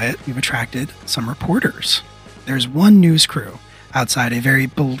raised by it, you've attracted some reporters. There's one news crew outside, a very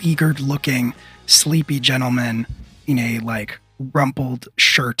beleaguered looking, sleepy gentleman in a like rumpled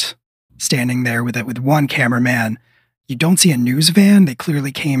shirt standing there with one cameraman. You don't see a news van. They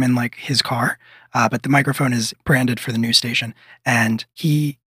clearly came in like his car, but the microphone is branded for the news station, and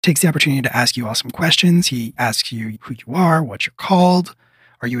he takes the opportunity to ask you all some questions. He asks you who you are, what you're called,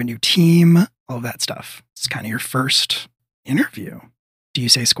 are you a new team, all of that stuff. It's kind of your first interview. Do you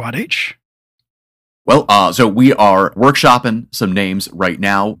say Squad H? Well, so we are workshopping some names right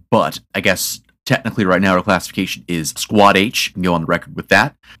now, but I guess technically right now our classification is Squad H. You can go on the record with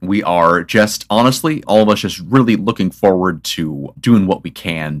that. We are just, honestly, all of us just really looking forward to doing what we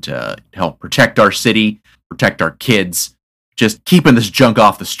can to help protect our city, protect our kids, just keeping this junk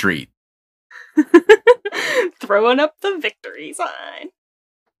off the street. Throwing up the victory sign.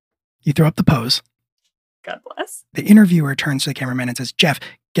 You throw up the pose. God bless. The interviewer turns to the cameraman and says, "Jeff,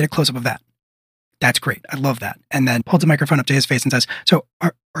 get a close-up of that. That's great. I love that." And then holds the microphone up to his face and says, "So,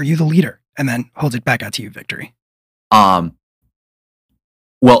 are you the leader?" And then holds it back out to you, Victory. Well,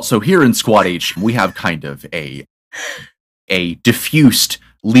 so here in Squad H, we have kind of a diffused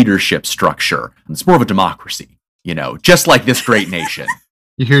leadership structure. It's more of a democracy, you know, just like this great nation.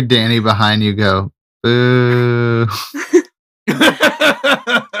 You hear Danny behind you go, "Boo."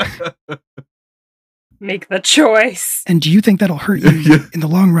 Make the choice. And do you think that'll hurt you in the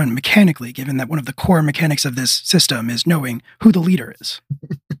long run mechanically, given that one of the core mechanics of this system is knowing who the leader is?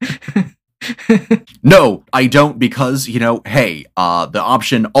 No, I don't, because, you know, hey, the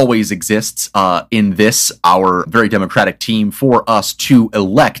option always exists in this, our very democratic team, for us to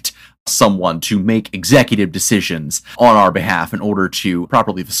elect someone to make executive decisions on our behalf in order to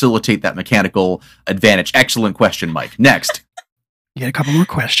properly facilitate that mechanical advantage. Excellent question, Mike. Next. You get a couple more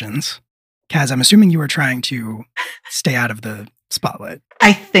questions. Kaz, I'm assuming you were trying to stay out of the spotlight.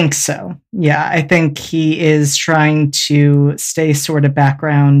 I think so. Yeah, I think he is trying to stay sort of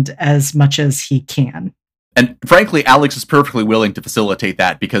background as much as he can. And frankly, Alex is perfectly willing to facilitate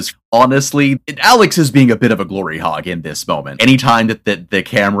that because, honestly, Alex is being a bit of a glory hog in this moment. Anytime that the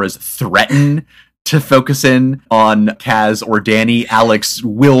cameras threaten to focus in on Kaz or Danny, Alex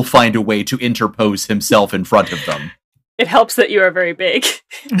will find a way to interpose himself in front of them. It helps that you are very big.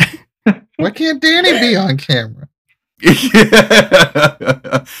 Why can't Danny be on camera?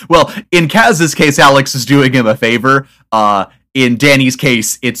 Well, in Kaz's case, Alex is doing him a favor. In Danny's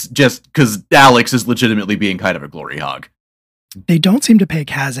case, it's just because Alex is legitimately being kind of a glory hog. They don't seem to pay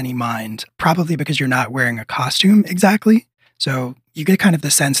Kaz any mind, probably because you're not wearing a costume exactly. So you get kind of the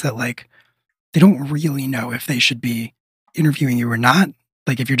sense that, like, they don't really know if they should be interviewing you or not.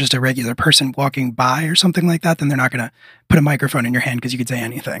 Like, if you're just a regular person walking by or something like that, then they're not going to put a microphone in your hand because you could say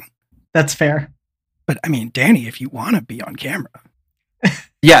anything. That's fair. But, I mean, Danny, if you want to be on camera.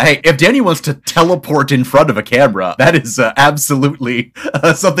 Yeah, hey, if Danny wants to teleport in front of a camera, that is absolutely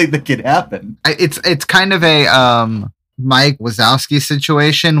something that can happen. It's kind of a Mike Wazowski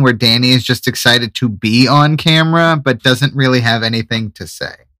situation where Danny is just excited to be on camera, but doesn't really have anything to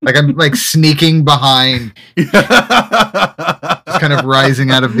say. Like, I'm like sneaking behind, just kind of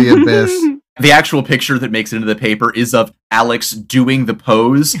rising out of the abyss. The actual picture that makes it into the paper is of Alex doing the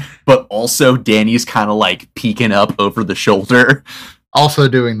pose, but also Danny's kind of like peeking up over the shoulder. Also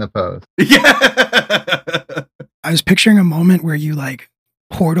doing the pose. Yeah. I was picturing a moment where you like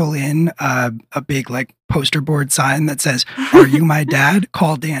portal in a big like poster board sign that says, "Are you my dad?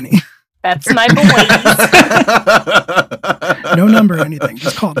 Call Danny." That's my boys. No number or anything.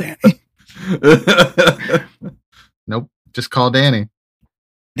 Just call Danny. Nope. Just call Danny.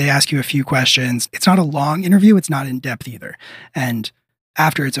 They ask you a few questions. It's not a long interview. It's not in depth either. And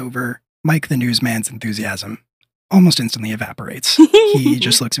after it's over, Mike the newsman's enthusiasm almost instantly evaporates. He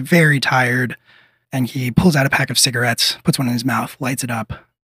just looks very tired, and he pulls out a pack of cigarettes, puts one in his mouth, lights it up. All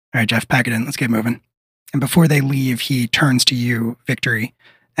right, Jeff, pack it in. Let's get moving. And before they leave, he turns to you, Victory,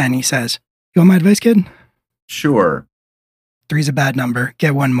 and he says, "You want my advice, kid? Sure. 3's a bad number.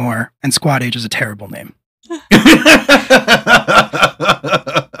 Get one more. And Squad Age is a terrible name."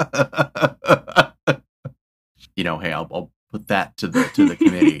 Hey, I'll put that to the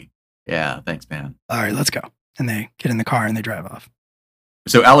committee. Yeah, thanks, man. All right, let's go. And they get in the car and they drive off.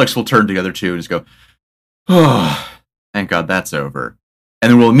 So Alex will turn to the other two and just go, "Oh, thank God that's over."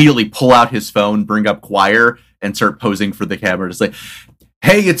 And then we'll immediately pull out his phone, bring up Choir, and start posing for the camera to say,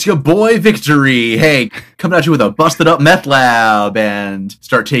 "Hey, it's your boy Victory. Hey, coming at you with a busted up meth lab," and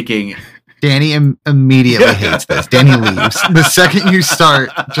start taking... Danny immediately hates this. Danny leaves. The second you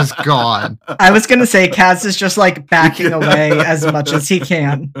start, just gone. I was going to say Kaz is just like backing away as much as he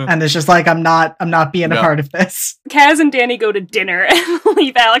can. And it's just like, I'm not being a part of this. Kaz and Danny go to dinner and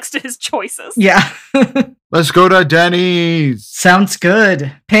leave Alex to his choices. Yeah. Let's go to Denny's. Sounds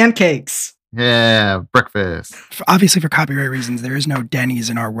good. Pancakes. Yeah, breakfast. Obviously, for copyright reasons, there is no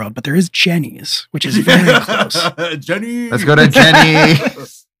Denny's in our world, but there is Jenny's, which is very close. Jenny. Let's go to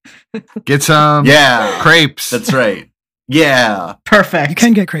Jenny's. Get some crepes. That's right. Yeah. Perfect. You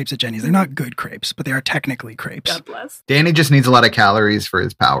can get crepes at Jenny's. They're not good crepes, but they are technically crepes. God bless. Danny just needs a lot of calories for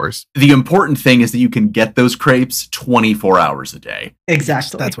his powers. The important thing is that you can get those crepes 24 hours a day.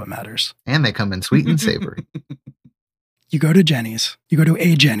 Exactly. That's what matters. And they come in sweet and savory. You go to Jenny's. You go to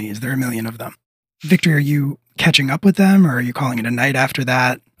a Jenny's. There are a million of them. Victor, are you catching up with them, or are you calling it a night after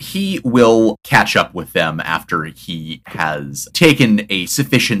that? He will catch up with them after he has taken a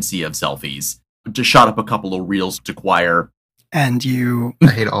sufficiency of selfies, just shot up a couple of reels to Choir. And you I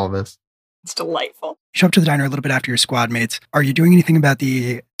hate all this. It's delightful. show up to the diner a little bit after your squad mates. Are you doing anything about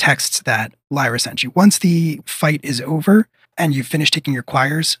the texts that Lyra sent you? Once the fight is over and you've finished taking your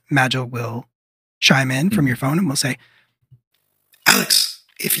choirs, Magil will chime in from your phone and will say, "Alex,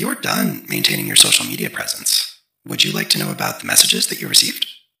 if you're done maintaining your social media presence, would you like to know about the messages that you received?"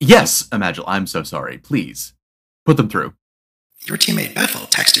 Yes, Magil, I'm so sorry. Please, put them through. Your teammate Bethel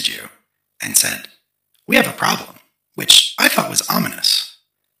texted you and said, "We have a problem," which I thought was ominous.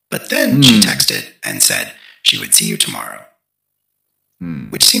 But then she texted and said she would see you tomorrow,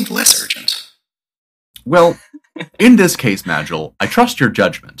 which seemed less urgent. Well, in this case, Magil, I trust your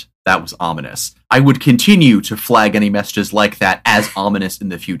judgment. That was ominous. I would continue to flag any messages like that as ominous in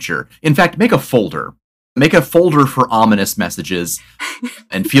the future. In fact, make a folder. Make a folder for ominous messages,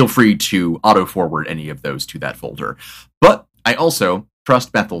 and feel free to auto-forward any of those to that folder. But I also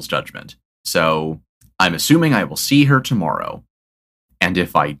trust Bethel's judgment. So I'm assuming I will see her tomorrow. And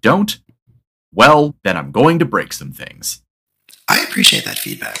if I don't, well, then I'm going to break some things. I appreciate that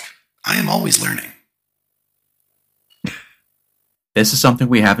feedback. I am always learning. This is something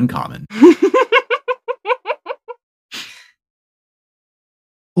we have in common.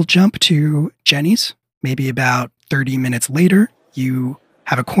 We'll jump to Jenny's. Maybe about 30 minutes later, you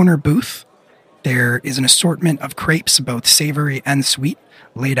have a corner booth. There is an assortment of crepes, both savory and sweet,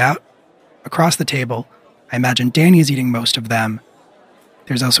 laid out across the table. I imagine Danny is eating most of them.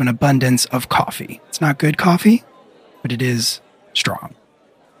 There's also an abundance of coffee. It's not good coffee, but it is strong.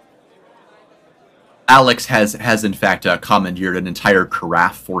 Alex has in fact commandeered an entire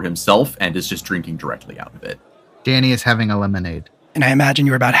carafe for himself and is just drinking directly out of it. Danny is having a lemonade. And I imagine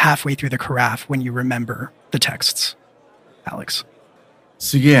you're about halfway through the carafe when you remember the texts, Alex.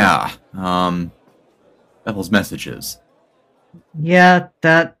 So yeah, Bethel's messages. Yeah,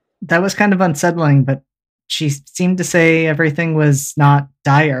 that was kind of unsettling, but she seemed to say everything was not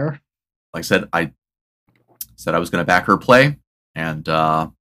dire. Like I said I was going to back her play, and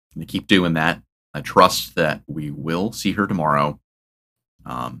I'm going to keep doing that. I trust that we will see her tomorrow.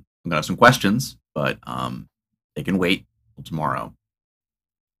 I'm going to have some questions, but they can wait till tomorrow.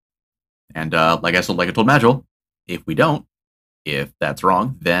 And like I told Magil, if that's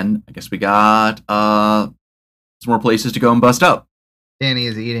wrong, then I guess we got some more places to go and bust up. Danny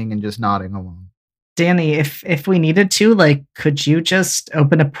is eating and just nodding along. Danny, if we needed to, could you just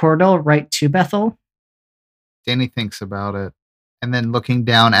open a portal right to Bethel? Danny thinks about it, and then looking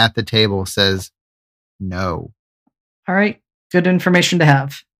down at the table says, "No." All right, Good information to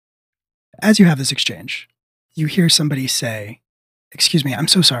have. As you have this exchange, you hear somebody say, "Excuse me, I'm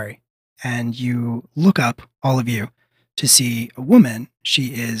so sorry." And you look up, all of you, to see a woman.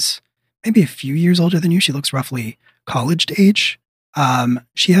 She is maybe a few years older than you. She looks roughly college age.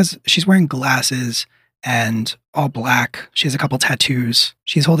 She's wearing glasses and all black. She has a couple tattoos.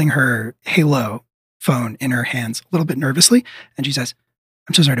 She's holding her Halo phone in her hands a little bit nervously. And she says,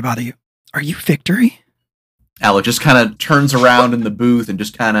 "I'm so sorry to bother you. Are you Victory?" Alec just kind of turns around in the booth and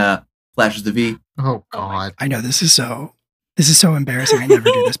just kind of flashes the V. Oh God. I know this is so embarrassing. I never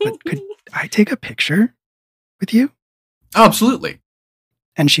do this, but could I take a picture with you? Oh, absolutely.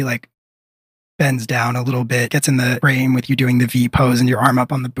 And she like bends down a little bit, gets in the frame with you doing the V pose and your arm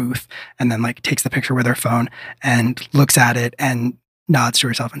up on the booth, and then like takes the picture with her phone and looks at it and nods to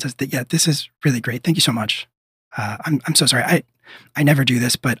herself and says that, "Yeah, this is really great. Thank you so much. I'm so sorry. I never do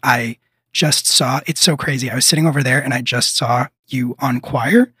this, but I just saw, it's so crazy. I was sitting over there and I just saw you on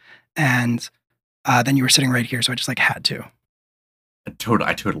choir, and then you were sitting right here, so I just like had to."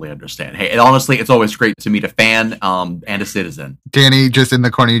 I totally understand. Hey, and honestly, it's always great to meet a fan and a citizen. Danny, just in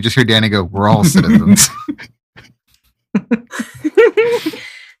the corner, you just hear Danny go, "We're all citizens."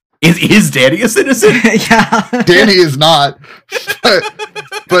 Is Danny a citizen? Yeah. Danny is not,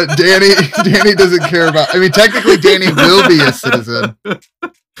 but Danny doesn't care about. I mean, technically, Danny will be a citizen.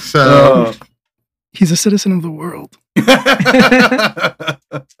 So He's a citizen of the world.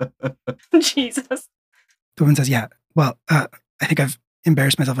 Jesus. The woman says, "Yeah, well, I think I've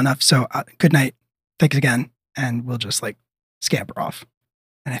embarrassed myself enough, so good night. Thanks again." And we'll just like scamper off.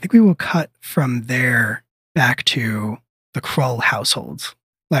 And I think we will cut from there back to the Krull household.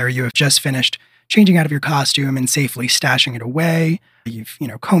 Lyra, you have just finished changing out of your costume and safely stashing it away. You've,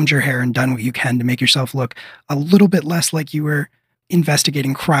 combed your hair and done what you can to make yourself look a little bit less like you were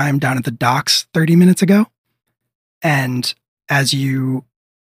investigating crime down at the docks 30 minutes ago. And as you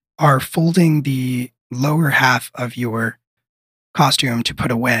are folding the lower half of your costume to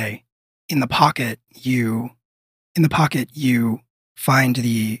put away, in the pocket you find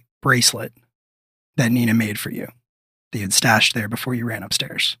the bracelet that Nina made for you, that you had stashed there before you ran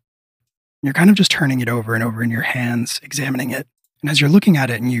upstairs. You're kind of just turning it over and over in your hands, examining it. And as you're looking at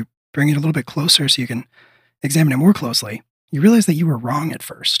it and you bring it a little bit closer so you can examine it more closely, you realize that you were wrong at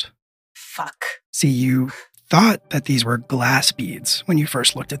first. Fuck. See, you thought that these were glass beads when you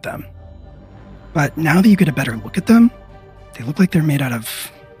first looked at them. But now that you get a better look at them, they look like they're made out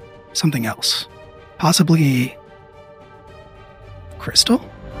of something else. Possibly crystal?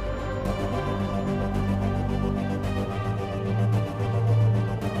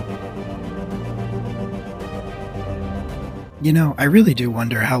 I really do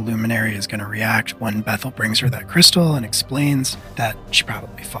wonder how Luminary is going to react when Bethel brings her that crystal and explains that she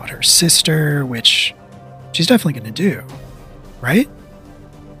probably fought her sister, which she's definitely going to do. Right?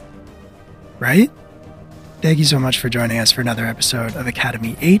 Right? Thank you so much for joining us for another episode of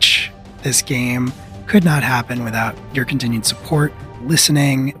Academy H. This game could not happen without your continued support,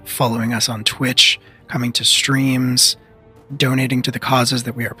 listening, following us on Twitch, coming to streams, donating to the causes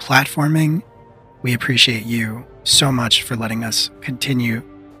that we are platforming. We appreciate you so much for letting us continue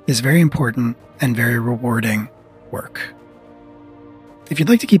this very important and very rewarding work. If you'd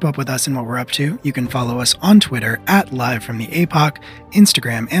like to keep up with us and what we're up to, you can follow us on Twitter @LiveFromTheApoc,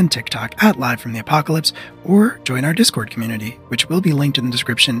 Instagram and TikTok @LiveFromTheApocalypse, or join our Discord community, which will be linked in the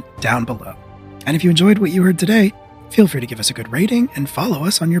description down below. And if you enjoyed what you heard today, feel free to give us a good rating and follow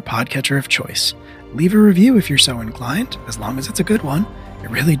us on your podcatcher of choice. Leave a review if you're so inclined, as long as it's a good one.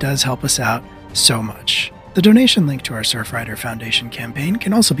 It really does help us out so much. The donation link to our Surfrider Foundation campaign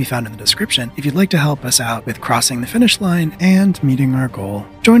can also be found in the description if you'd like to help us out with crossing the finish line and meeting our goal.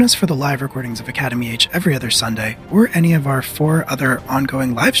 Join us for the live recordings of Academy H every other Sunday, or any of our 4 other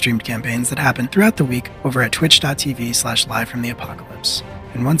ongoing live-streamed campaigns that happen throughout the week over at twitch.tv/livefromtheapocalypse.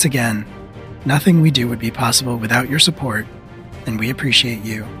 And once again, nothing we do would be possible without your support, and we appreciate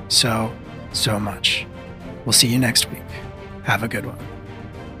you so, so much. We'll see you next week. Have a good one.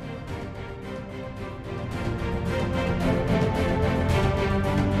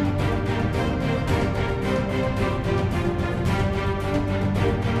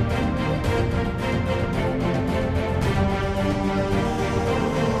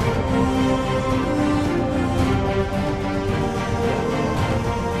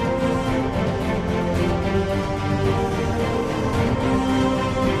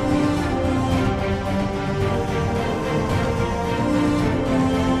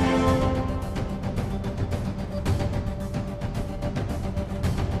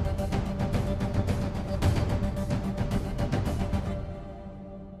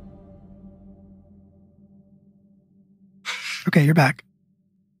 Okay, you're back.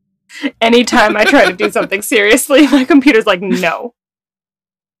 Anytime I try to do something seriously, my computer's like, no.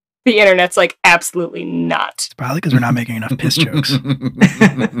 The internet's like, absolutely not. It's probably because we're not making enough piss jokes.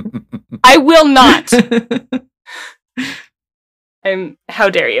 I will not. How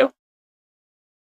dare you?